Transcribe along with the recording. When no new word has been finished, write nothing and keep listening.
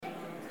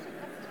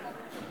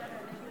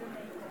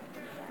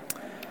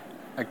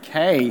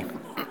Okay.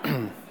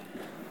 I'm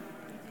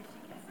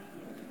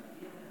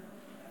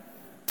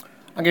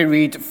going to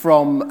read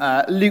from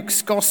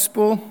Luke's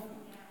Gospel.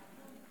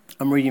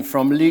 I'm reading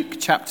from Luke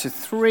chapter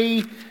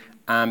 3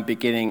 and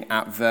beginning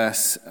at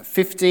verse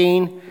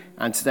 15.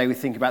 And today we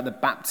think about the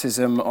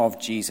baptism of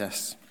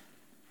Jesus.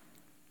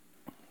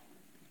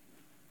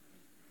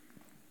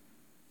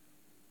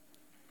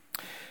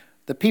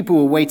 The people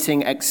were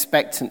waiting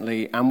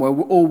expectantly and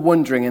were all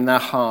wondering in their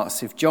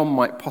hearts if John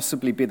might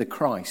possibly be the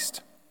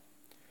Christ.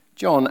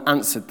 John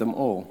answered them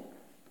all.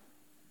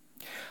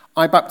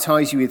 I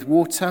baptize you with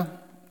water,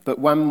 but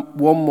one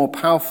more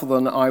powerful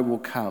than I will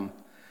come,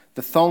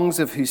 the thongs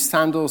of whose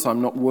sandals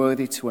I'm not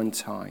worthy to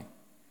untie.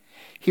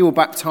 He will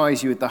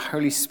baptize you with the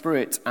Holy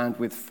Spirit and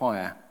with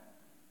fire.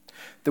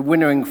 The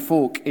winnowing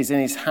fork is in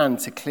his hand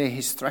to clear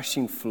his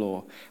threshing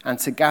floor and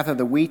to gather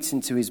the wheat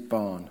into his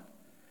barn.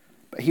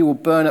 But he will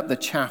burn up the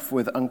chaff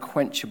with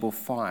unquenchable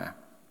fire.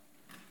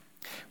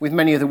 With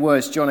many other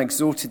words, John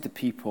exhorted the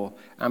people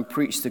and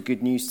preached the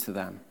good news to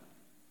them.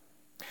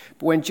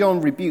 But when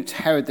John rebuked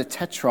Herod the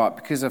Tetrarch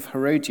because of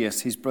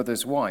Herodias, his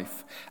brother's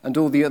wife, and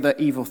all the other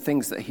evil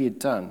things that he had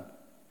done,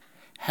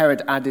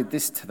 Herod added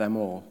this to them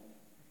all.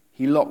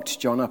 He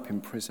locked John up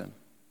in prison.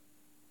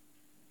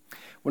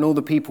 When all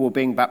the people were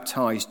being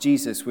baptized,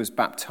 Jesus was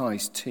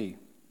baptized too.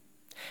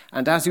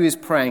 And as he was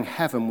praying,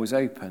 heaven was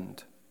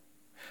opened,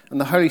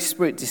 and the Holy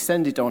Spirit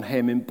descended on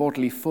him in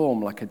bodily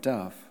form like a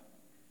dove.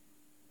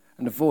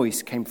 And a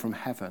voice came from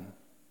heaven.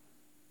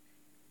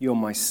 You're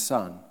my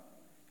son,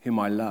 whom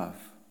I love.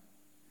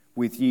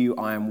 With you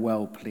I am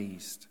well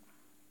pleased.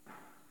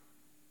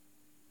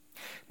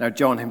 Now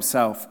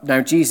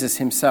Jesus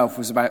himself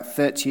was about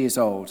 30 years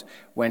old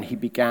when he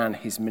began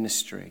his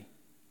ministry.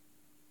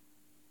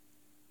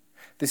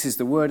 This is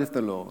the word of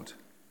the Lord.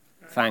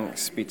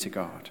 Thanks be to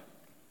God.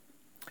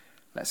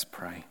 Let's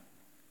pray.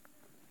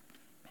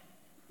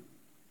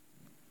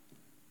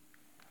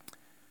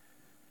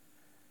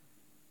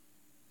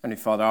 And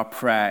Father, our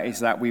prayer is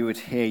that we would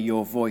hear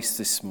your voice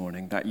this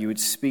morning, that you would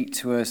speak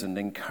to us and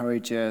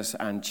encourage us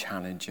and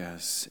challenge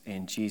us.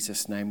 In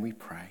Jesus' name we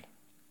pray.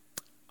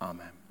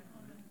 Amen.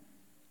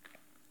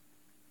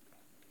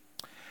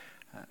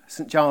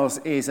 St. Giles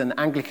is an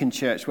Anglican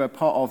church. We're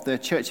part of the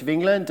Church of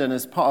England, and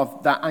as part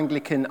of that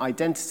Anglican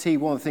identity,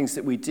 one of the things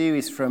that we do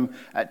is from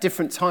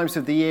different times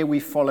of the year we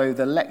follow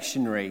the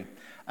lectionary.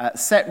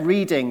 Set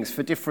readings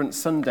for different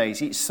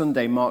Sundays. Each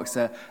Sunday marks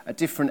a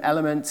different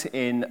element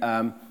in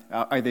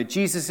either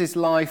Jesus'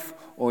 life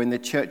or in the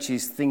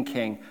church's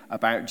thinking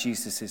about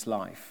Jesus'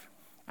 life.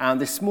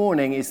 And this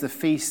morning is the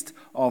feast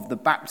of the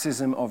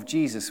baptism of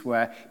Jesus,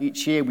 where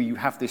each year we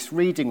have this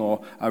reading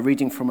or a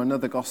reading from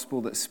another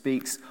gospel that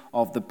speaks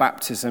of the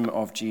baptism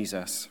of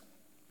Jesus.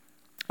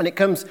 And it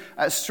comes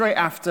straight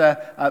after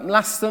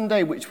last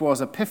Sunday, which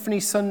was Epiphany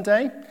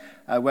Sunday,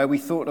 where we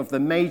thought of the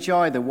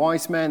Magi, the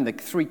wise men, the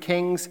three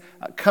kings,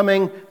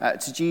 coming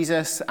to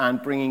Jesus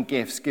and bringing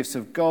gifts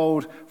of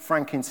gold,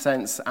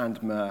 frankincense,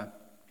 and myrrh.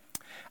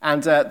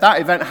 And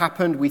that event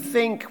happened, we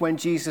think, when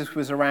Jesus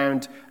was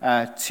around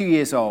 2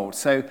 years old.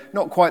 So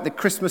not quite the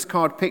Christmas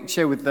card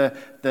picture with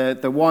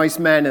the wise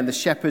men and the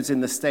shepherds in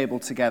the stable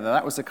together.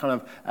 That was a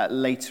kind of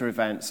later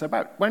event. So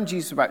when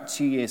Jesus was about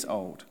 2 years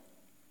old.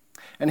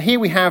 And here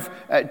we have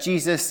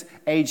Jesus,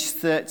 age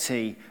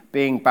 30,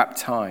 being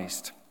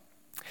baptized.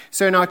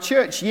 So in our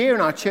church year,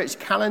 in our church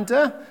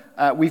calendar,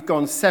 we've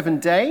gone 7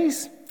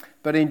 days,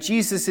 but in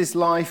Jesus'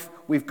 life,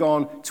 we've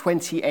gone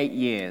 28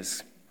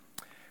 years,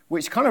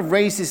 which kind of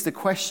raises the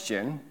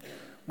question,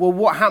 well,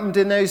 what happened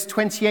in those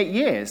 28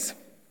 years?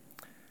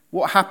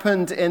 What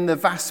happened in the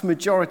vast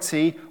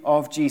majority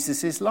of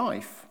Jesus'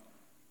 life?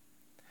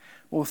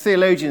 Well,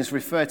 theologians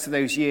refer to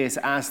those years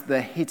as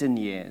the hidden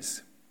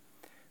years,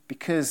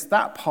 because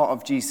that part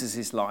of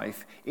Jesus'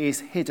 life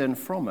is hidden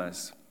from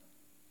us.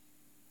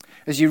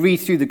 As you read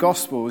through the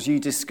Gospels, you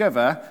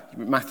discover,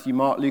 Matthew,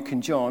 Mark, Luke,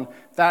 and John,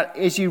 that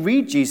as you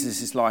read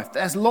Jesus' life,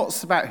 there's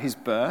lots about his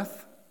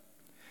birth.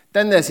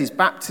 Then there's his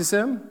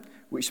baptism,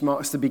 which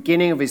marks the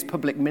beginning of his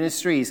public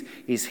ministry,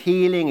 his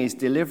healing, his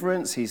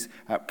deliverance, his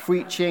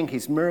preaching,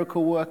 his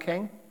miracle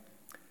working.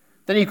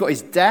 Then you've got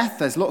his death.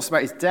 There's lots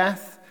about his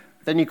death.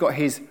 Then you've got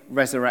his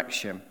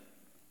resurrection.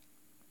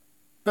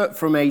 But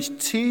from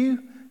age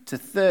 2 to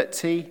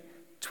 30,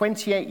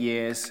 28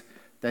 years,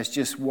 there's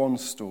just one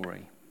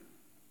story.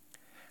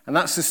 And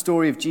that's the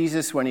story of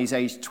Jesus when he's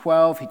age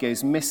 12. He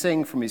goes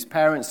missing from his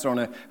parents. They're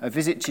on a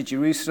visit to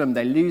Jerusalem.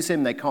 They lose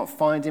him. They can't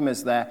find him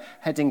as they're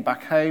heading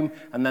back home.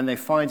 And then they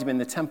find him in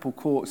the temple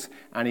courts,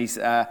 and he's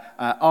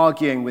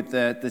arguing with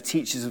the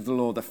teachers of the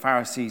law, the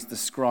Pharisees, the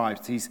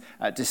scribes. He's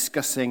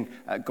discussing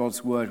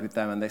God's word with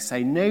them. And they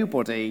say,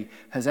 nobody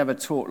has ever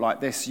taught like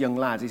this young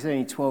lad. He's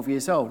only 12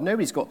 years old.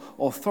 Nobody's got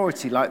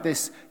authority like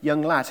this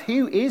young lad.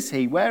 Who is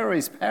he? Where are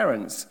his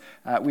parents?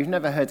 We've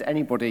never heard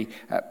anybody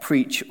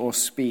preach or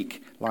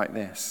speak like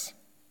this.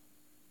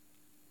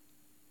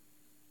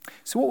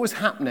 So what was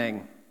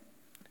happening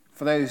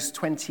for those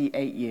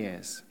 28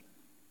 years?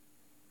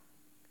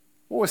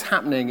 What was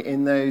happening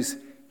in those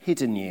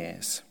hidden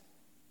years?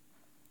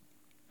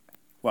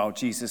 Well,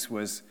 Jesus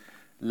was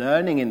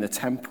learning in the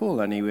temple,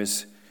 and he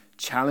was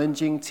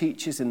challenging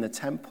teachers in the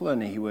temple,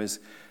 and he was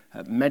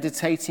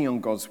meditating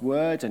on God's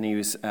word, and he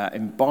was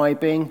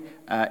imbibing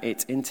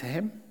it into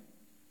him.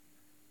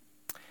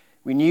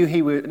 We know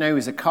he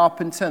was a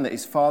carpenter and that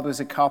his father was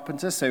a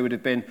carpenter, so he would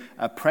have been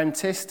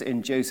apprenticed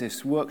in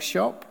Joseph's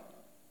workshop.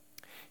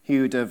 He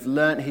would have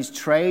learnt his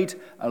trade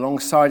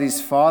alongside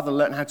his father,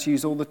 learnt how to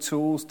use all the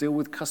tools, deal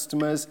with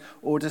customers,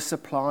 order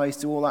supplies,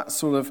 do all that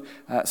sort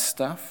of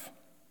stuff.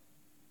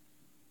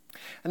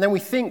 And then we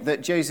think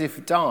that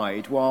Joseph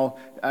died while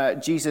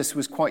Jesus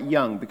was quite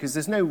young, because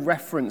there's no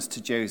reference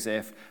to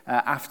Joseph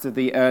after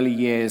the early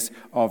years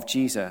of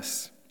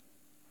Jesus.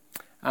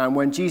 And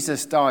when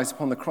Jesus dies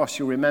upon the cross,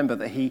 you'll remember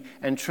that he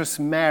entrusts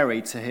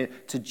Mary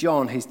to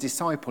John, his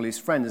disciple, his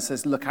friend, and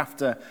says, "Look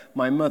after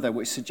my mother,"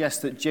 which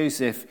suggests that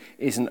Joseph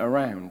isn't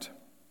around.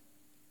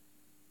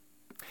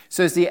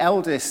 So as the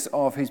eldest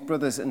of his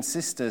brothers and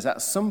sisters,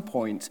 at some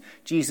point,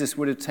 Jesus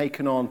would have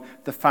taken on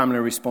the family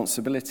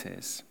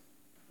responsibilities.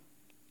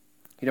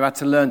 He'd have had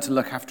to learn to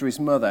look after his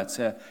mother,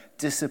 to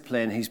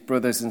discipline his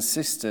brothers and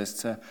sisters,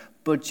 to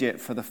budget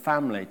for the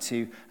family,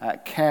 to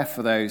care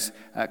for those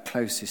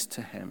closest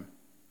to him.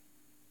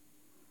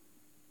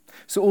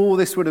 So all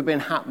this would have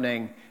been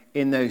happening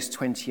in those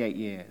 28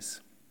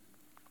 years.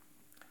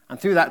 And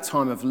through that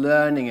time of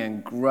learning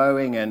and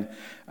growing and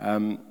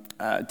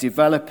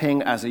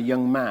developing as a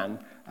young man,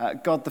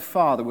 God the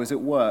Father was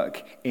at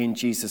work in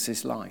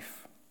Jesus'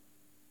 life,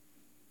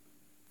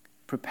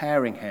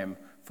 preparing him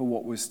for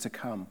what was to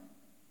come,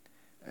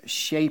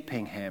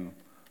 shaping him,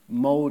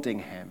 molding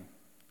him,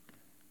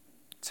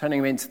 turning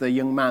him into the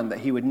young man that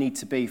he would need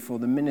to be for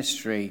the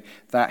ministry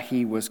that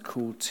he was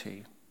called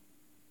to.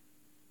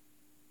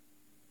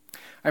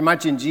 I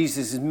imagine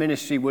Jesus'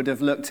 ministry would have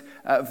looked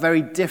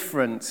very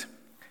different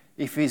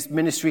if his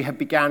ministry had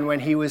begun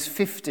when he was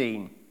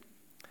 15.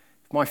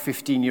 If my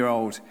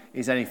 15-year-old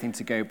is anything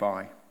to go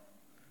by.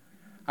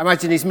 I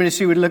imagine his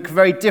ministry would look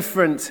very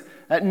different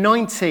at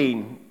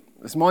 19,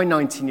 as my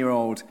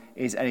 19-year-old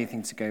is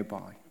anything to go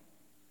by.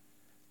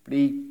 But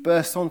he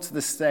burst onto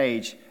the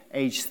stage,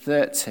 age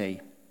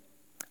 30,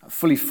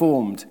 fully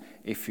formed,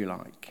 if you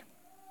like.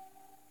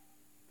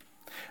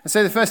 And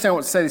so the first thing I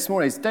want to say this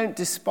morning is don't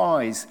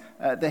despise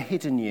the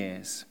hidden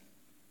years.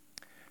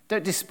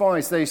 Don't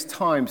despise those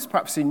times,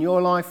 perhaps in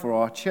your life or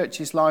our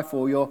church's life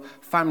or your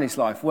family's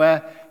life,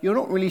 where you're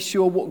not really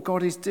sure what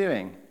God is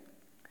doing.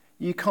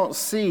 You can't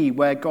see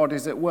where God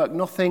is at work.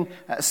 Nothing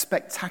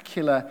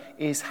spectacular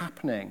is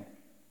happening.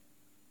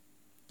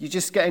 You're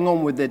just getting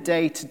on with the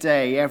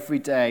day-to-day, every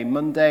day,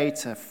 Monday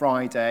to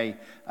Friday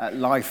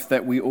life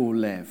that we all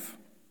live.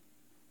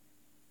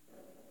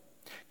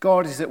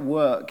 God is at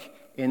work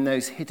in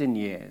those hidden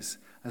years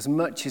as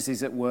much as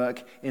he's at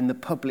work in the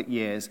public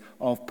years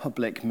of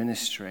public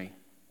ministry.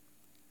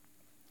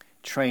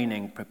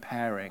 Training,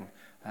 preparing,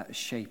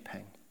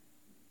 shaping.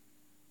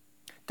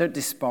 Don't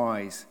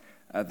despise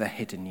the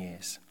hidden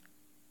years.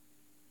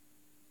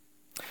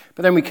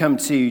 But then we come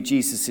to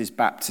Jesus'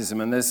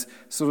 baptism, and there's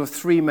sort of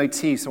three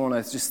motifs I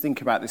want to just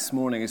think about this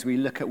morning as we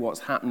look at what's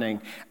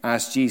happening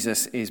as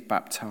Jesus is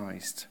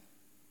baptized.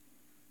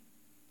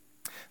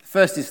 The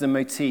first is the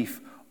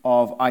motif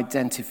of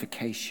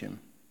identification.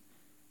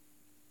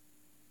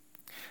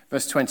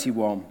 Verse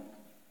 21.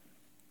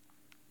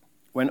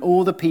 When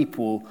all the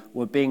people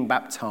were being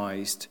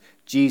baptized,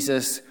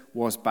 Jesus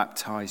was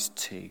baptized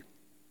too.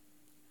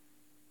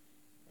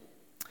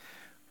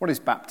 What is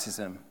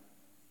baptism?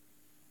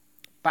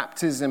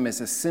 Baptism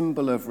is a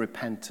symbol of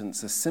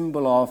repentance, a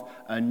symbol of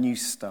a new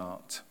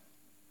start.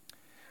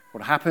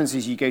 What happens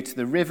is you go to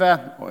the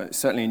river, or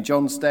certainly in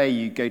John's day,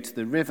 you go to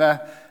the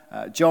river.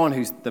 John,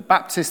 who's the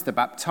Baptist, the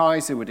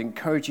baptizer, would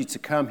encourage you to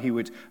come. He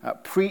would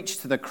preach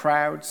to the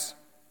crowds.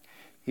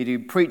 He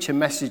would preach a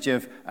message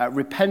of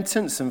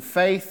repentance and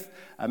faith,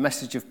 a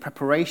message of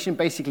preparation,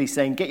 basically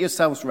saying, get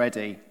yourselves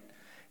ready.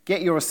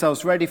 Get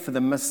yourselves ready for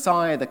the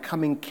Messiah, the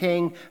coming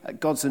King.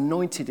 God's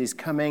anointed is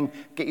coming.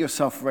 Get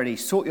yourself ready.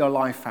 Sort your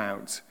life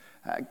out.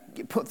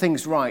 Put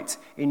things right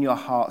in your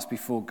hearts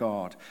before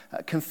God.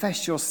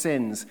 Confess your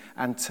sins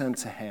and turn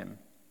to him.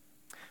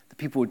 The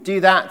people would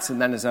do that,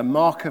 and then as a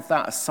mark of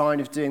that, a sign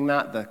of doing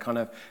that, the kind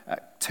of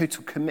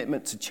total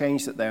commitment to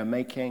change that they were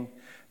making,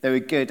 they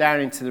would go down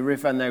into the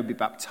river and they would be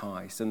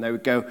baptized. And they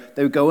would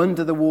go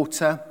under the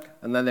water,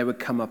 and then they would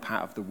come up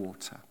out of the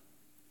water.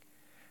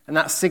 And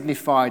that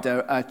signified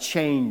a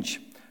change,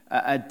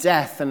 a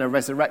death and a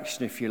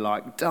resurrection, if you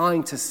like,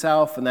 dying to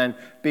self and then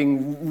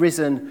being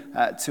risen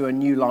to a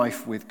new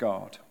life with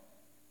God.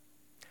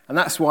 And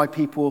that's why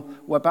people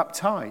were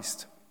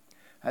baptized,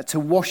 to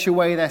wash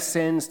away their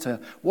sins,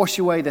 to wash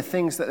away the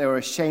things that they were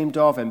ashamed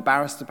of,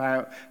 embarrassed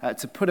about,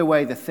 to put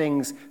away the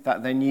things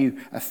that they knew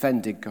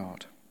offended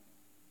God.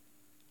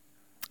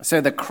 So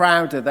the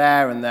crowd are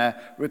there and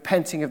they're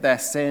repenting of their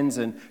sins,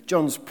 and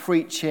John's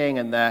preaching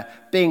and they're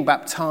being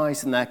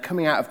baptized and they're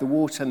coming out of the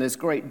water, and there's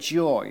great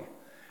joy.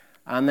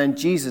 And then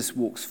Jesus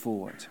walks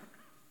forward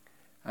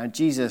and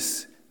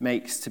Jesus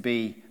makes to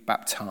be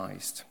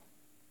baptized.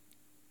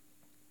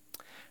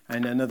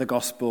 In another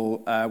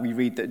gospel, we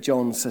read that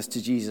John says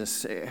to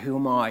Jesus, "Who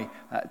am I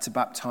to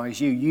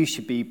baptize you? You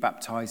should be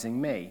baptizing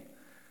me."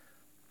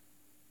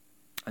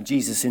 And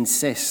Jesus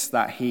insists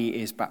that he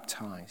is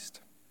baptized.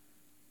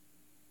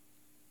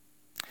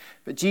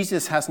 But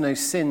Jesus has no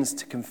sins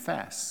to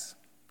confess.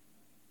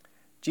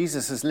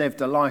 Jesus has lived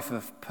a life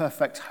of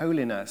perfect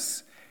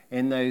holiness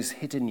in those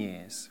hidden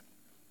years.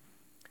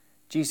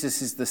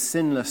 Jesus is the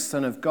sinless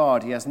Son of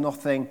God. He has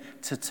nothing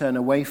to turn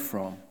away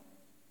from.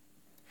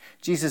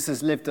 Jesus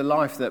has lived a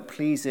life that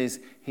pleases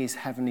his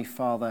heavenly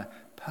Father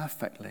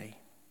perfectly.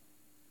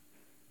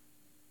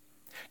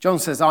 John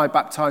says, "I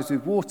baptize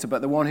with water,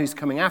 but the one who's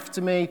coming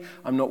after me,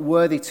 I'm not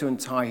worthy to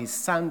untie his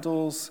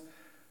sandals.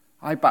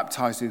 I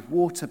baptize with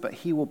water, but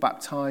he will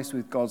baptize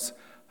with God's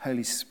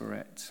Holy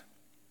Spirit."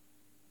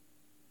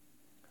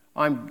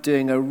 I'm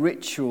doing a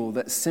ritual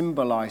that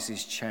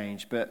symbolizes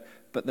change, but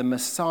the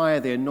Messiah,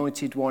 the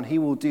Anointed One, he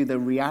will do the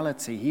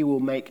reality. He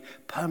will make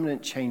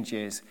permanent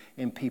changes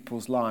in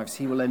people's lives.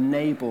 He will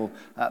enable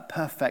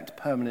perfect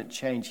permanent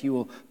change. He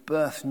will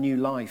birth new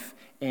life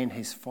in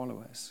his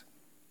followers.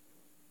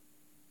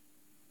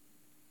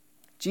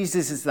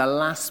 Jesus is the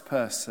last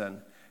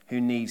person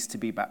who needs to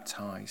be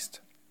baptized.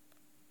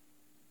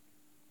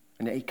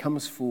 And yet he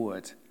comes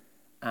forward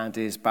and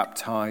is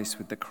baptized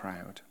with the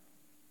crowd.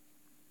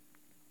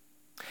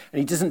 And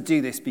he doesn't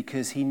do this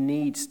because he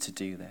needs to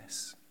do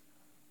this.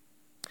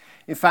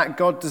 In fact,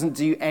 God doesn't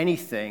do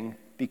anything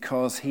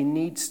because he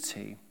needs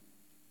to.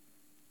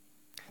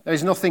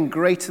 There's nothing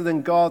greater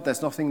than God.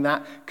 There's nothing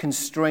that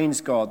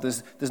constrains God.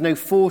 There's no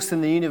force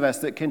in the universe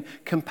that can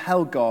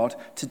compel God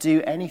to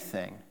do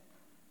anything.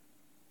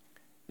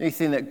 The only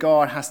thing that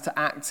God has to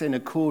act in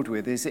accord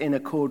with is in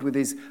accord with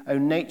his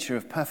own nature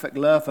of perfect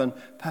love and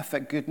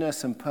perfect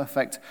goodness and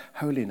perfect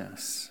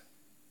holiness.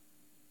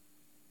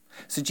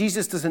 So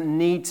Jesus doesn't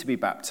need to be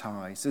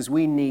baptized as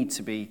we need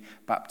to be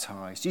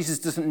baptized. Jesus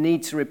doesn't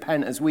need to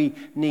repent as we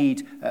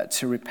need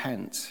to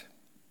repent.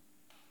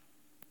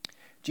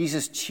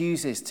 Jesus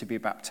chooses to be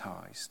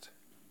baptized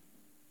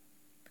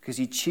because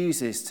he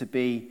chooses to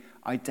be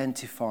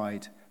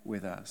identified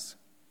with us.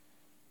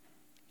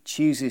 He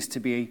chooses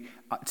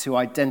to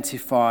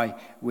identify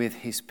with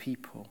his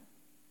people.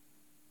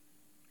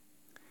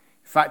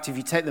 In fact, if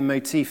you take the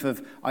motif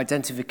of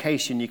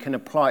identification, you can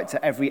apply it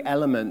to every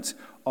element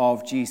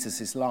of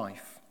Jesus'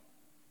 life.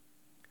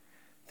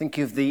 Think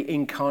of the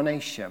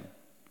incarnation,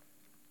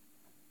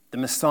 the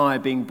Messiah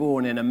being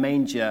born in a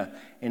manger,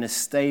 in a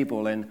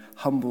stable, in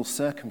humble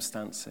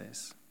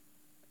circumstances.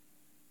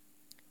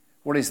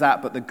 What is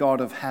that but the God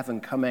of heaven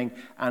coming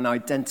and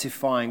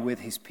identifying with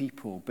his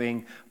people,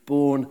 being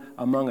born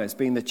among us,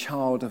 being the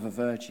child of a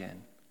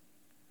virgin,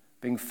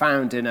 being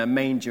found in a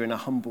manger in a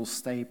humble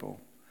stable?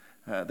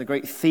 The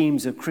great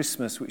themes of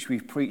Christmas, which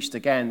we've preached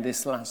again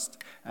this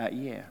last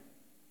year.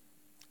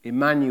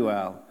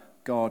 Emmanuel,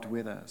 God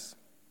with us.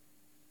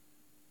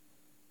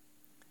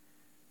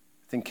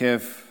 Think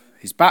of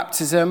his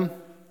baptism.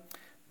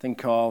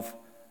 Think of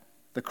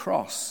the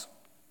cross.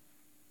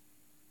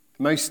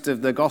 Most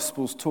of the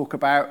Gospels talk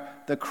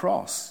about the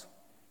cross.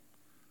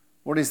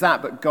 What is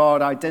that but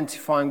God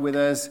identifying with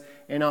us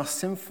in our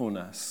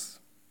sinfulness?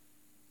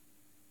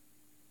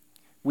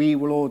 We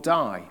will all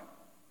die.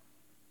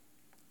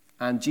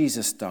 And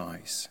Jesus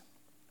dies.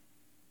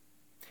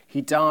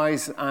 He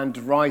dies and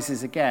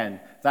rises again,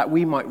 that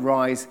we might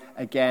rise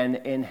again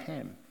in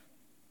him.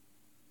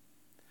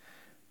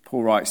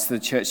 Paul writes to the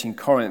church in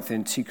Corinth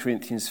in 2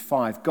 Corinthians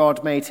 5,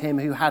 "God made him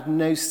who had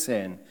no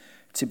sin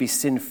to be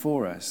sin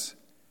for us,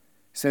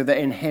 so that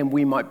in him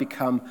we might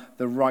become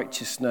the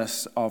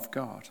righteousness of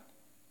God."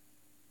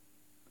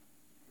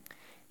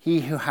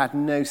 He who had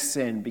no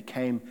sin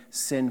became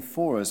sin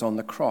for us on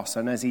the cross,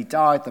 and as he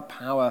died, the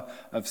power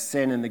of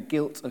sin and the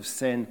guilt of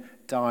sin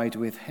died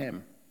with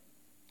him.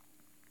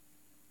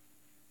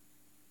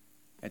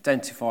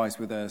 Identifies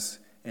with us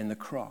in the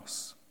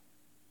cross.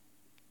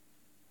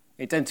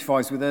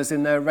 Identifies with us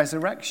in the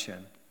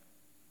resurrection.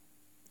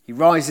 He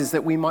rises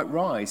that we might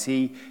rise.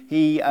 He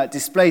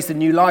displays the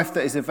new life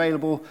that is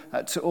available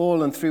to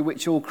all and through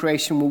which all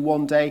creation will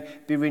one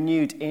day be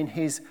renewed in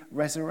his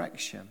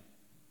resurrection.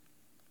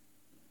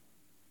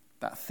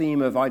 That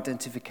theme of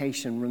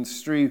identification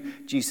runs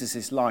through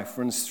Jesus' life,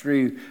 runs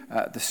through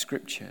the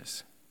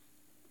scriptures.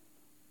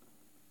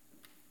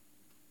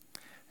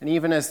 And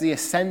even as the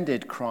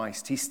ascended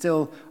Christ, he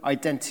still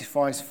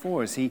identifies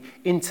for us. He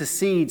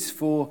intercedes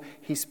for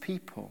his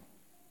people.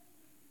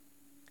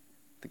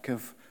 Think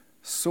of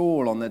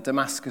Saul on the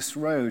Damascus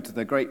road,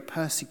 the great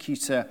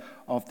persecutor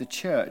of the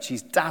church.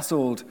 He's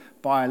dazzled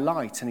by a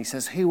light and he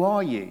says, "Who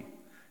are you?"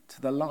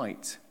 to the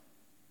light.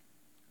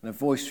 And a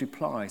voice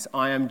replies,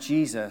 "I am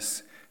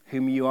Jesus,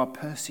 whom you are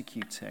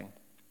persecuting."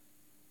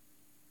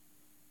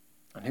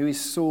 And who is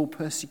Saul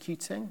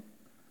persecuting?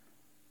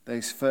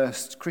 Those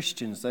first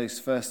Christians, those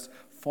first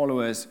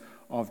followers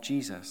of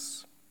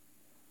Jesus.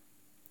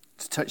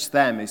 To touch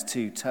them is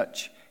to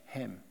touch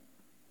him.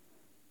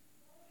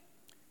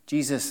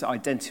 Jesus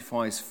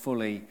identifies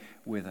fully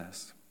with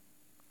us.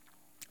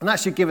 And that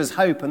should give us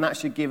hope and that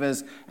should give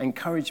us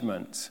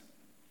encouragement.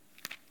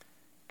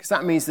 Because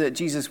that means that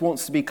Jesus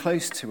wants to be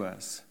close to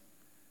us.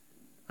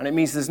 And it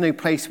means there's no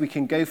place we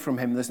can go from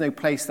him. There's no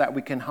place that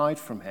we can hide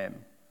from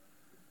him.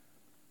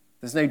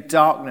 There's no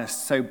darkness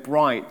so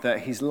bright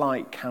that his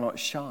light cannot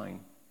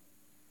shine.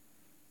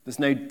 There's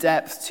no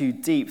depth too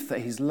deep that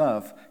his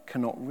love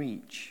cannot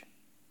reach.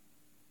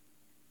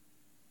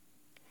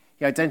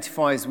 He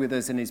identifies with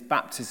us in his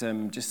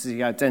baptism just as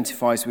he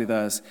identifies with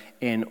us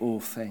in all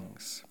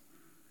things.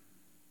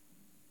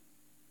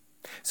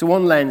 So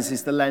one lens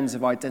is the lens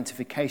of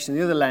identification.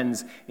 The other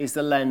lens is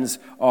the lens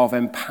of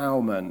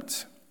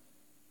empowerment.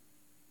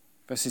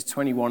 Verses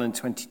 21 and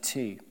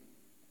 22.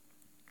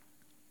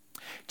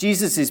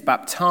 Jesus is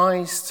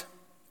baptized,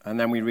 and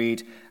then we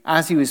read,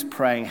 as he was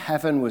praying,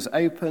 heaven was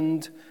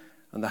opened,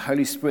 and the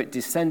Holy Spirit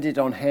descended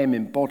on him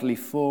in bodily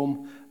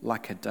form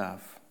like a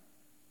dove.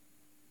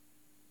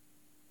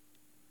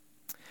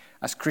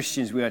 As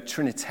Christians, we are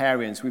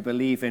Trinitarians. We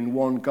believe in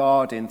one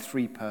God in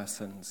three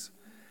persons.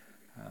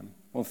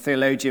 One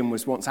theologian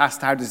was once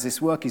asked, how does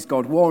this work? Is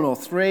God one or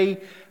three?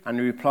 And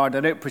he replied, I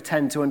don't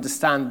pretend to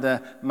understand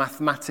the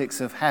mathematics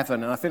of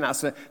heaven. And I think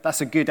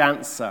that's a good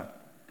answer.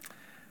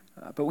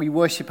 But we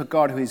worship a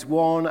God who is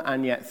one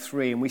and yet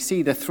three. And we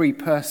see the three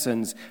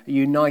persons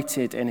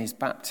united in his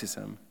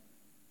baptism.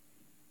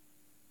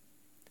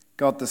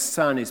 God the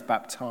Son is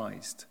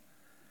baptized.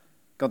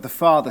 God the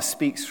Father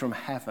speaks from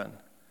heaven.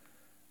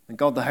 And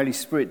God the Holy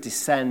Spirit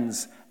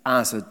descends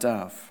as a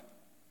dove.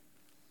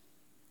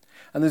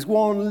 And there's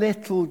one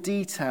little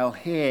detail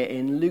here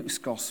in Luke's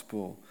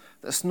gospel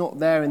that's not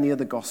there in the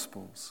other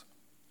gospels.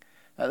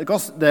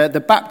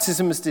 The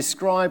baptism is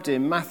described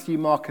in Matthew,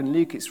 Mark, and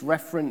Luke. It's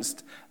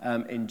referenced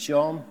in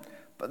John.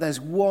 But there's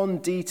one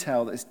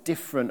detail that's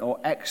different or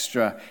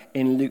extra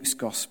in Luke's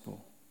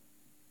gospel.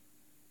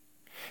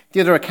 The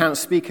other accounts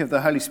speak of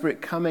the Holy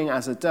Spirit coming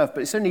as a dove,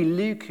 but it's only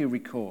Luke who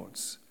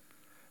records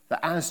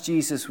that as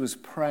Jesus was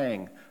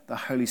praying, the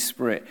Holy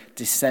Spirit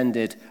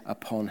descended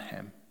upon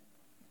him.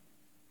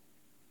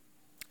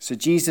 So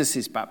Jesus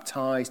is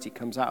baptized, he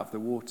comes out of the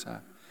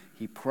water,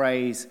 he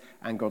prays,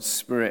 and God's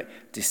Spirit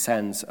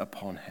descends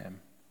upon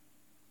him.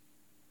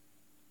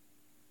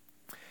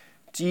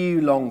 Do you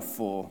long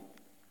for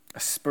a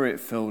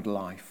Spirit-filled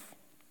life?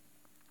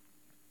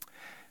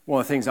 One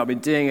of the things I've been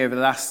doing over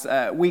the last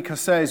week or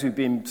so is we've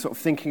been sort of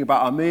thinking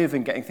about our move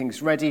and getting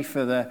things ready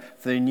for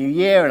the new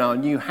year and our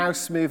new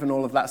house move, and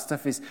all of that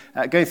stuff is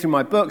going through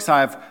my books. I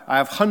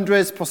have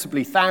hundreds,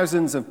 possibly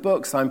thousands of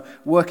books. I'm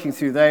working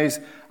through those.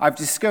 I've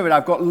discovered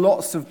I've got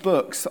lots of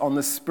books on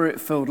the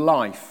Spirit-filled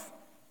life,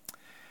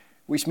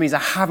 which means I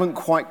haven't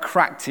quite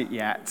cracked it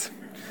yet.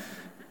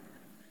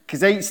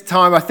 Because each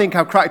time I think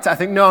I've cracked it, I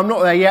think, no, I'm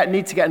not there yet,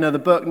 need to get another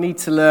book, need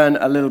to learn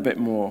a little bit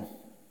more.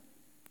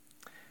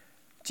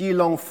 Do you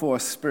long for a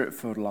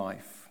Spirit-filled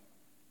life?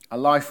 A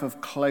life of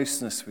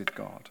closeness with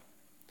God?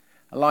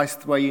 A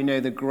life where you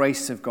know the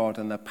grace of God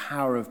and the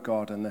power of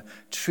God and the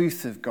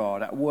truth of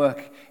God at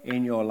work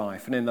in your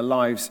life and in the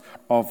lives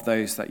of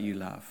those that you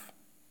love?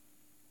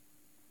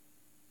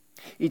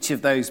 Each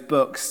of those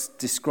books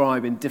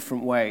describe in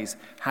different ways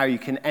how you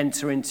can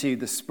enter into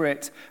the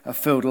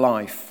Spirit-filled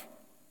life.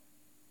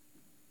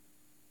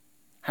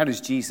 How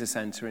does Jesus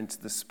enter into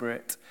the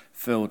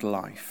Spirit-filled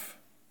life?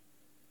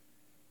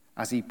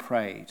 As he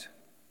prayed,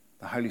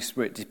 the Holy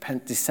Spirit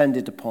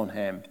descended upon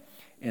him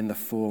in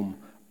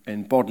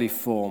bodily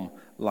form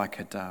like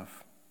a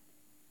dove.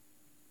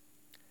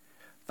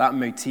 That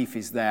motif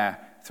is there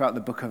throughout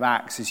the book of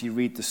Acts as you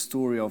read the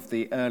story of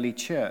the early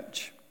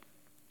church,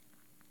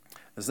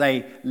 as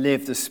they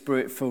lived a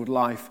Spirit-filled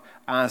life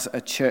as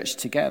a church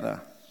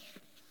together.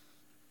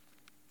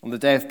 On the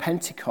day of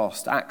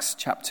Pentecost, Acts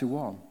chapter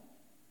 1,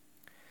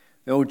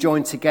 they all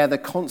joined together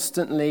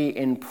constantly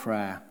in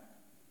prayer.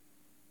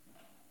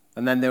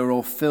 And then they were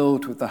all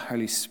filled with the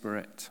Holy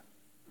Spirit.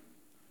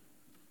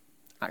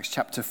 Acts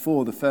chapter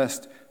 4, the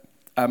first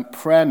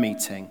prayer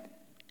meeting.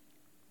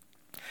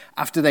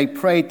 After they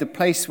prayed, the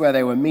place where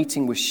they were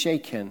meeting was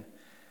shaken,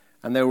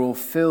 and they were all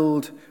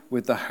filled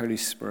with the Holy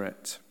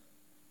Spirit.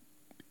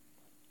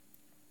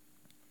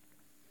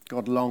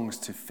 God longs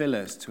to fill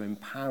us, to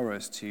empower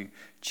us, to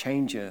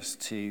change us,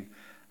 to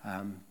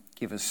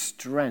give us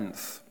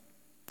strength,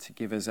 to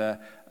give us a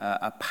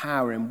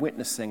power in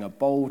witnessing, a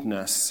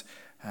boldness,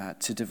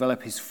 to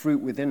develop his fruit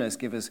within us,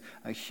 give us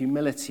a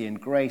humility and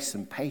grace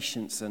and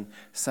patience and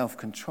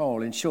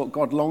self-control. In short,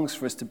 God longs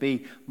for us to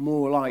be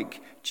more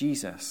like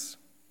Jesus,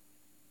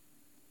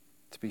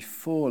 to be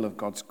full of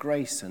God's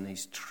grace and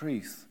his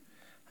truth,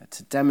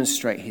 to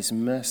demonstrate his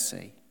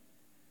mercy.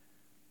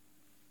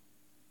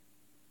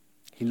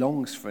 He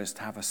longs for us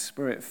to have a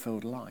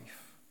Spirit-filled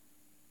life.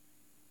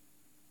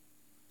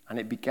 And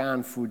it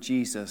began for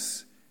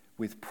Jesus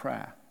with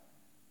prayer.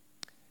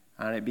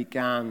 And it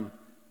began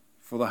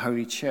for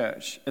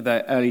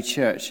the early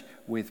church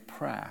with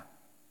prayer.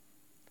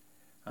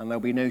 And there'll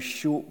be no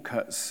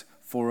shortcuts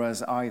for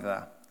us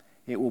either.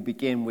 It will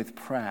begin with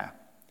prayer,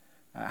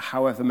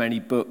 however many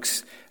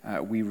books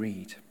we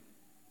read.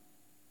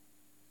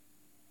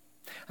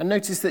 And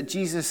notice that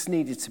Jesus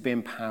needed to be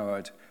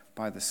empowered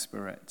by the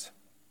Spirit.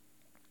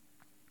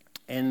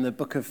 In the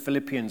book of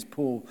Philippians,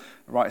 Paul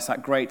writes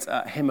that great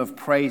hymn of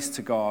praise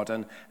to God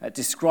and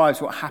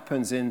describes what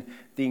happens in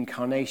the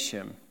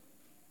incarnation.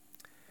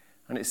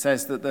 And it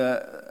says that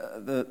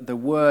the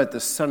Word, the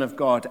Son of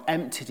God,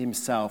 emptied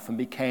himself and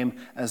became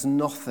as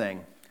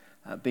nothing,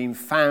 being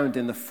found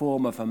in the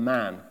form of a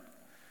man.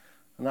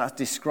 And that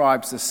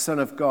describes the Son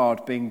of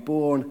God being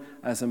born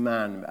as a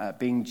man,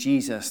 being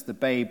Jesus, the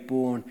babe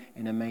born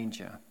in a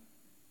manger.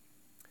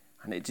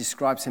 And it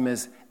describes him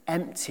as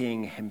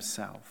emptying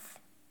himself.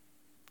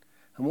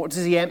 And what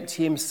does he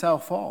empty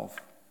himself of?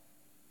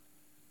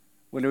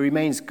 Well, he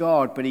remains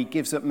God, but he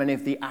gives up many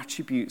of the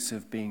attributes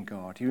of being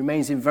God. He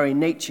remains in very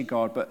nature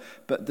God,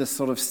 but the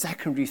sort of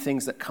secondary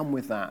things that come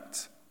with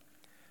that.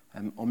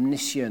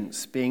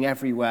 Omniscience, being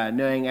everywhere,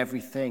 knowing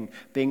everything,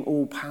 being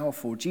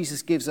all-powerful.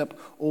 Jesus gives up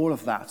all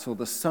of that, or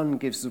the Son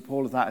gives up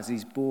all of that as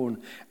he's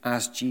born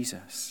as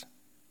Jesus.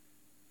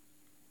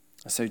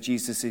 So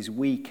Jesus is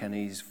weak and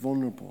he's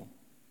vulnerable.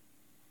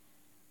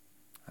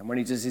 And when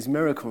he does his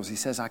miracles, he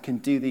says, I can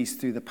do these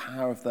through the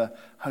power of the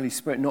Holy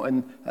Spirit, not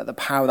in the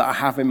power that I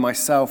have in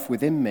myself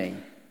within me.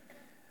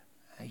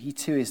 He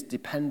too is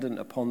dependent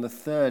upon the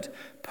third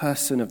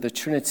person of the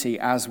Trinity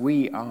as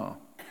we are.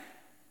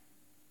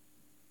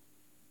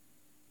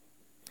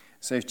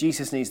 So if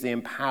Jesus needs the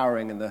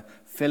empowering and the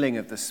filling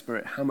of the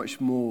Spirit, how much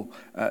more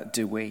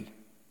do we?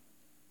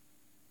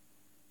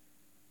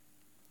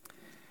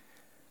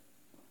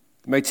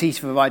 The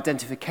motif of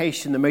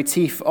identification, the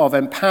motif of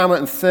empowerment,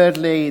 and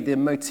thirdly, the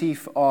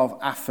motif of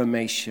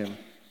affirmation.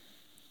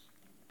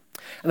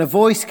 And a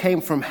voice came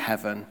from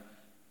heaven.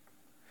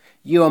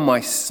 You are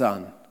my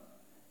Son,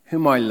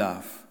 whom I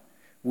love.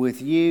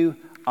 With you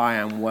I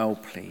am well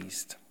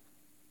pleased.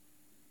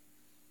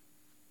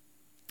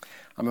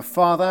 I'm a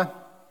father.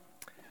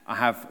 I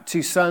have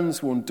 2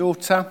 sons, 1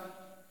 daughter.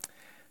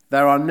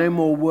 There are no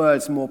more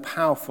words more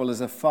powerful as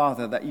a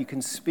father that you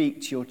can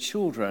speak to your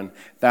children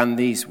than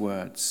these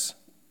words.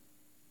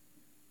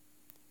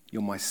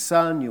 You're my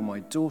son, you're my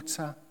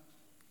daughter.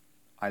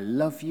 I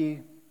love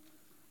you.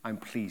 I'm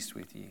pleased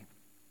with you.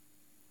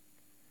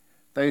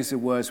 Those are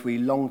words we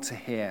long to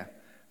hear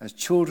as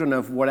children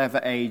of whatever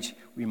age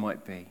we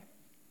might be.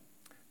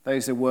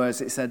 Those are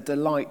words it's a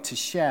delight to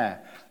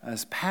share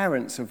as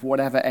parents of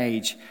whatever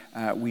age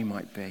we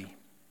might be.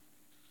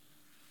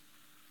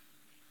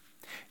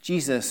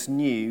 Jesus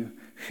knew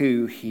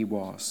who he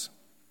was.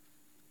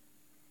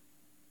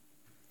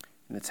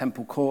 In the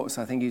temple courts,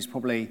 I think he was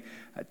probably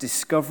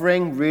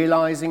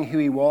realizing who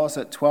he was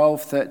at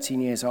 12,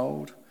 13 years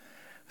old.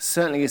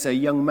 Certainly as a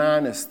young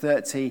man, as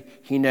 30,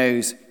 he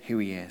knows who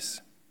he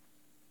is.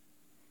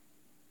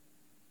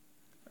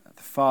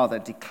 The Father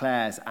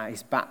declares at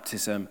his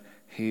baptism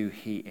who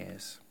he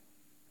is.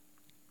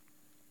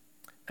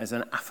 There's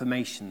an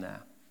affirmation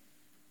there.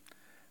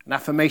 An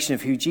affirmation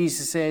of who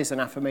Jesus is, an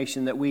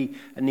affirmation that we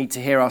need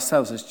to hear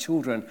ourselves as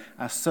children,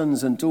 as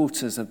sons and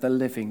daughters of the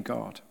living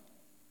God.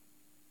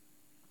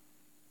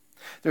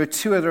 There are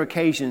 2 other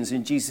occasions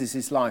in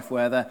Jesus' life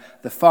where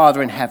the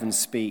Father in heaven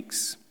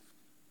speaks.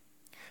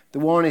 The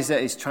one is at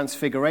his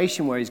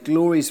transfiguration, where his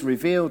glory is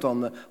revealed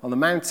on the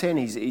mountain.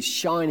 He's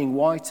shining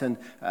white, and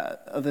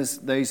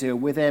those who are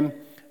with him,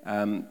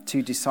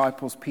 2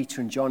 disciples,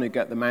 Peter and John, who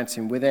go up the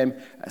mountain with him,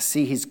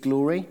 see his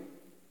glory.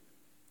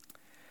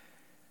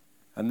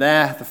 And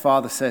there the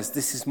Father says,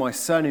 this is my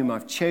Son whom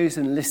I've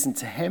chosen, listen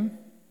to him.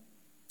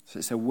 So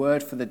it's a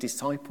word for the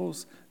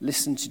disciples,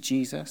 listen to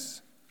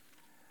Jesus.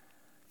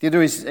 The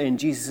other is in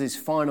Jesus'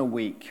 final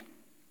week,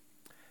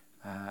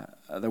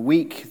 the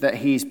week that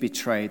he's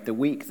betrayed, the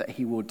week that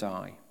he will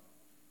die.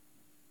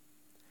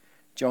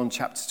 John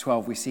chapter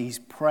 12, we see he's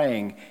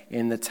praying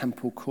in the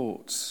temple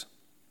courts.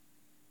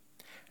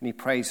 And he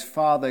prays,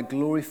 Father,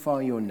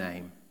 glorify your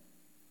name.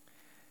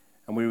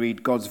 And we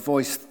read, God's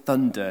voice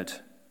thundered,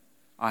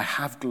 I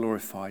have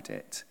glorified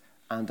it,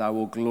 and I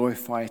will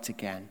glorify it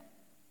again.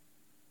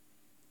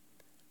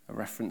 A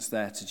reference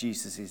there to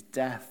Jesus'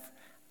 death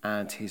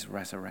and his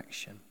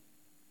resurrection.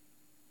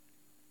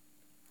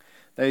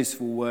 Those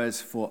were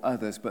words for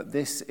others, but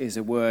this is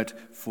a word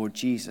for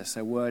Jesus,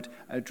 a word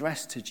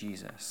addressed to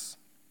Jesus.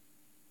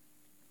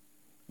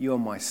 You are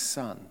my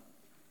Son,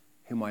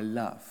 whom I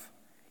love.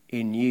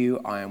 In you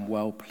I am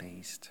well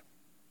pleased.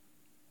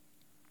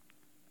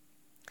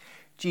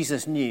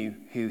 Jesus knew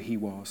who he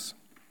was.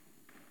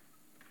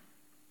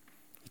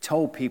 He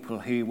told people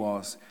who he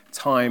was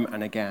time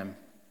and again.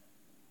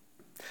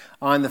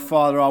 I and the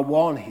Father are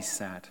one, he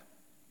said.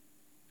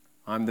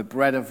 I'm the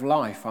bread of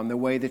life. I'm the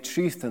way, the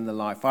truth, and the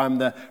life. I'm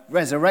the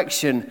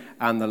resurrection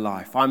and the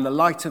life. I'm the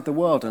light of the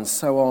world, and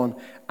so on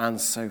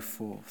and so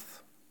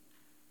forth.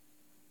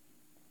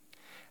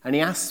 And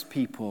he asked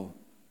people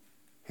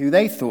who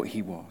they thought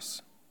he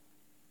was.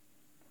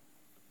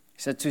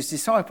 He said to his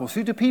disciples,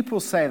 who do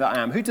people say that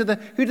I am? Who do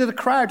the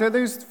crowd, or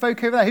those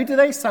folk over there, who do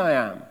they say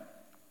I am?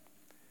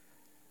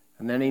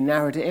 And then he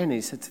narrowed it in and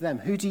he said to them,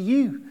 who do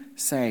you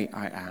say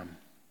I am?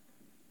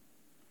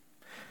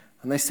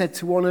 And they said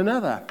to one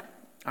another,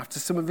 after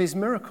some of his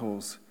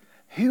miracles,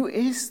 who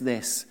is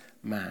this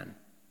man?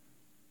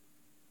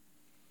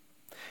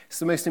 It's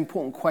the most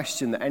important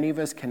question that any of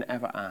us can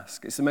ever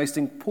ask. It's the most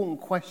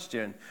important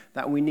question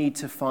that we need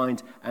to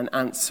find an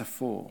answer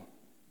for.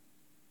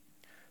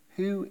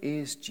 Who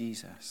is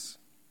Jesus?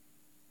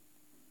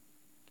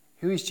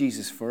 Who is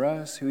Jesus for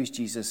us? Who is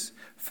Jesus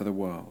for the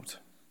world?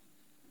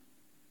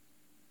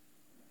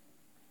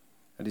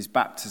 At his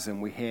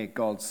baptism, we hear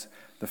God's,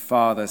 the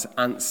Father's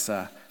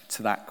answer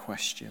to that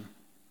question.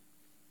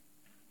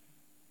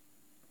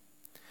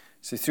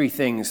 So 3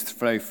 things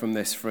flow from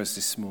this for us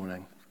this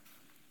morning.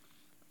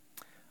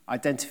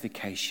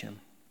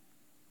 Identification.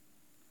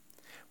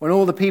 When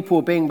all the people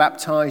were being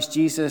baptized,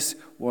 Jesus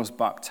was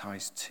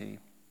baptized too.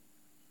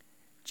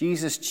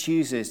 Jesus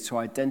chooses to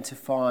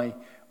identify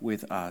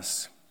with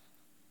us.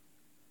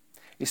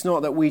 It's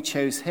not that we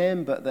chose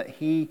him, but that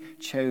he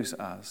chose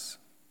us.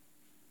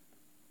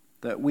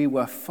 That we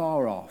were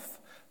far off,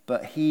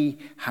 but he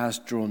has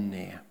drawn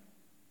near.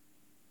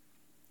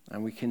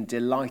 And we can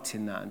delight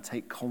in that and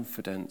take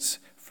confidence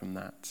from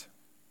that.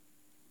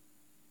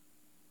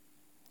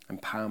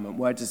 Empowerment.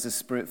 Where does the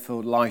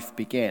Spirit-filled life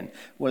begin?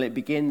 Well, it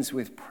begins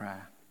with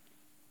prayer.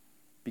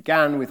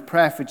 Began with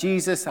prayer for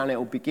Jesus, and it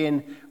will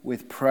begin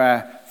with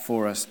prayer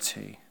for us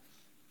too.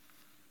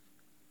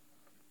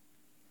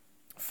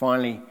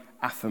 Finally,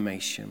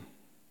 affirmation.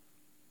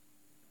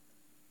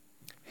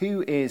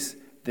 Who is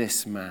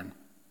this man?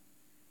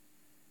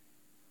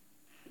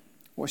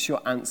 What's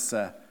your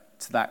answer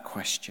to that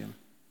question?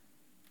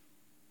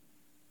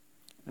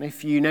 And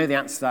if you know the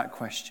answer to that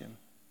question,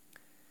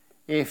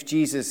 if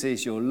Jesus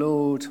is your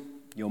Lord,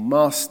 your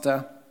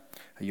Master,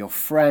 your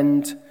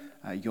friend,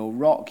 your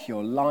rock,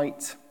 your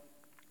light,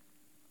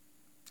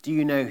 do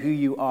you know who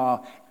you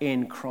are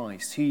in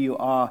Christ, who you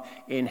are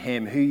in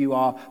him, who you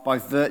are by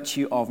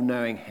virtue of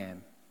knowing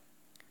him?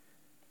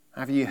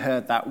 Have you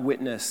heard that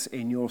witness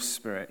in your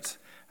spirit,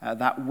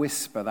 that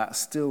whisper, that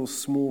still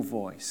small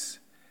voice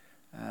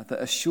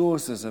that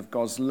assures us of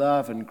God's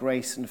love and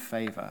grace and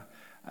favor,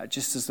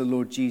 just as the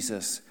Lord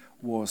Jesus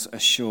was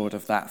assured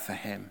of that for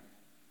him?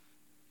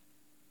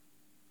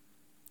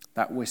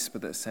 That whisper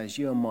that says,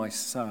 you are my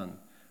son,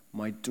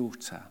 my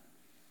daughter.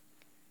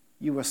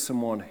 You are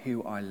someone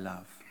who I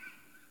love,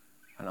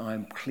 and I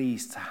am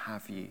pleased to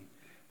have you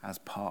as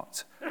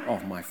part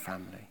of my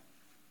family.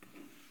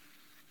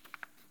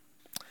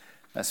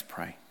 Let's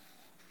pray.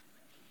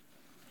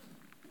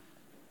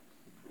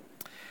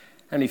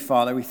 Heavenly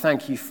Father, we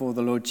thank you for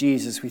the Lord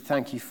Jesus. We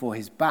thank you for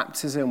his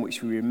baptism,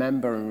 which we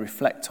remember and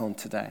reflect on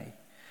today.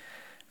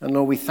 And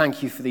Lord, we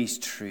thank you for these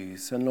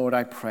truths. And Lord,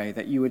 I pray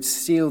that you would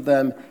seal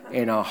them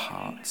in our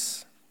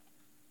hearts.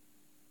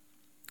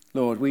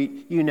 Lord,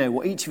 you know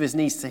what each of us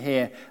needs to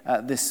hear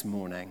this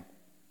morning.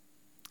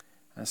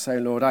 And so,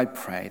 Lord, I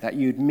pray that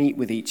you'd meet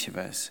with each of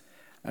us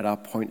at our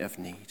point of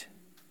need.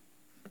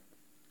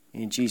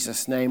 In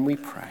Jesus' name we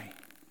pray.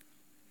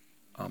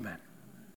 Amen.